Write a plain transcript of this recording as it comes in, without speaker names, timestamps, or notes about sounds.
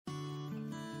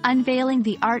Unveiling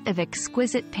the Art of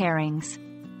Exquisite Pairings.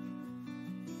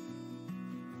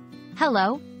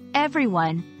 Hello,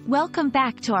 everyone. Welcome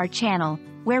back to our channel,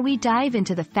 where we dive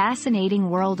into the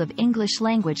fascinating world of English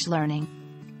language learning.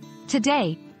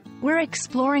 Today, we're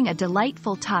exploring a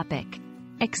delightful topic: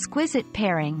 exquisite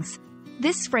pairings.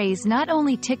 This phrase not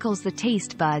only tickles the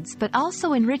taste buds but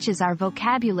also enriches our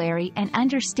vocabulary and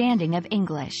understanding of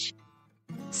English.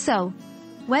 So,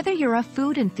 whether you're a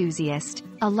food enthusiast,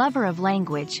 a lover of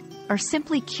language, or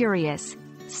simply curious,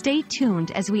 stay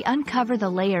tuned as we uncover the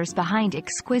layers behind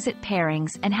exquisite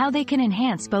pairings and how they can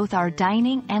enhance both our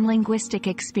dining and linguistic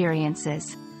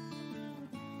experiences.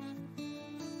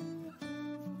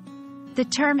 The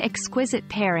term exquisite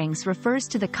pairings refers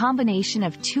to the combination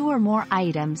of two or more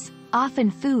items,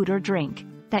 often food or drink,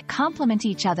 that complement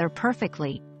each other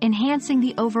perfectly, enhancing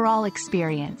the overall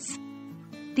experience.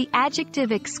 The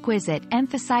adjective exquisite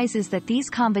emphasizes that these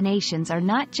combinations are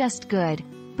not just good,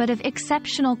 but of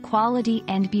exceptional quality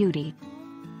and beauty.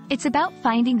 It's about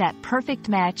finding that perfect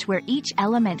match where each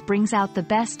element brings out the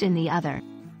best in the other.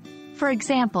 For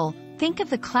example, think of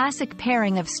the classic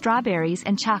pairing of strawberries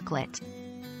and chocolate.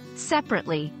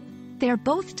 Separately, they're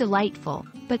both delightful,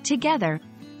 but together,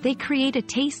 they create a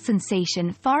taste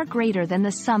sensation far greater than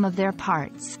the sum of their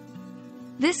parts.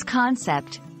 This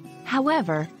concept,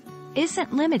 however,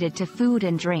 isn't limited to food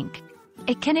and drink.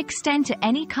 It can extend to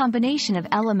any combination of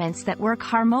elements that work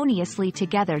harmoniously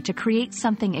together to create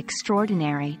something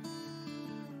extraordinary.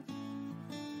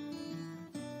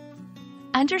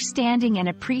 Understanding and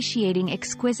appreciating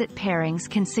exquisite pairings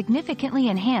can significantly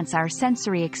enhance our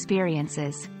sensory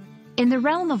experiences. In the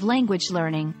realm of language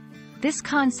learning, this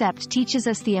concept teaches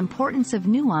us the importance of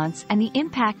nuance and the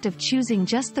impact of choosing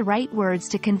just the right words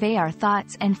to convey our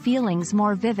thoughts and feelings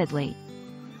more vividly.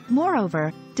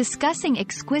 Moreover, discussing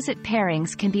exquisite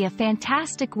pairings can be a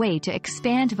fantastic way to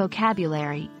expand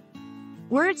vocabulary.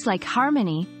 Words like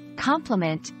harmony,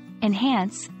 complement,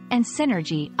 enhance, and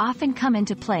synergy often come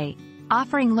into play,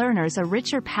 offering learners a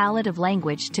richer palette of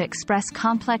language to express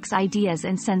complex ideas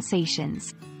and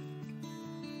sensations.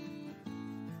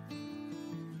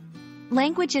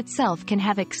 Language itself can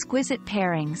have exquisite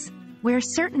pairings, where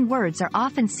certain words are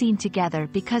often seen together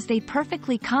because they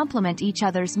perfectly complement each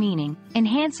other's meaning,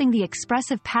 enhancing the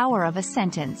expressive power of a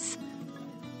sentence.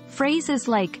 Phrases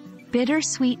like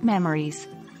bittersweet memories,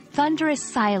 thunderous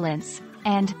silence,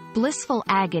 and blissful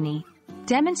agony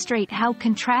demonstrate how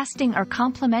contrasting or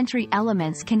complementary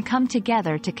elements can come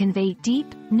together to convey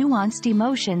deep, nuanced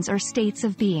emotions or states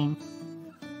of being.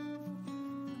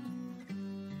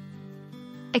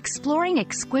 Exploring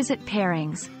exquisite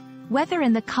pairings, whether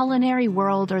in the culinary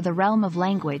world or the realm of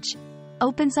language,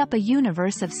 opens up a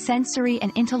universe of sensory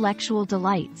and intellectual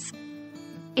delights.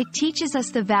 It teaches us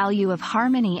the value of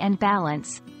harmony and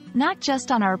balance, not just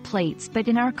on our plates but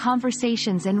in our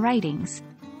conversations and writings.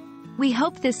 We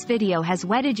hope this video has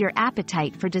whetted your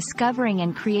appetite for discovering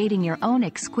and creating your own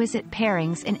exquisite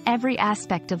pairings in every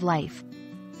aspect of life.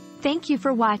 Thank you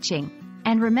for watching,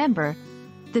 and remember,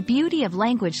 the beauty of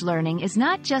language learning is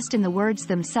not just in the words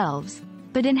themselves,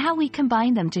 but in how we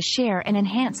combine them to share and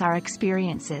enhance our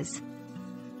experiences.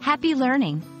 Happy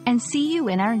learning, and see you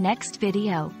in our next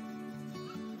video.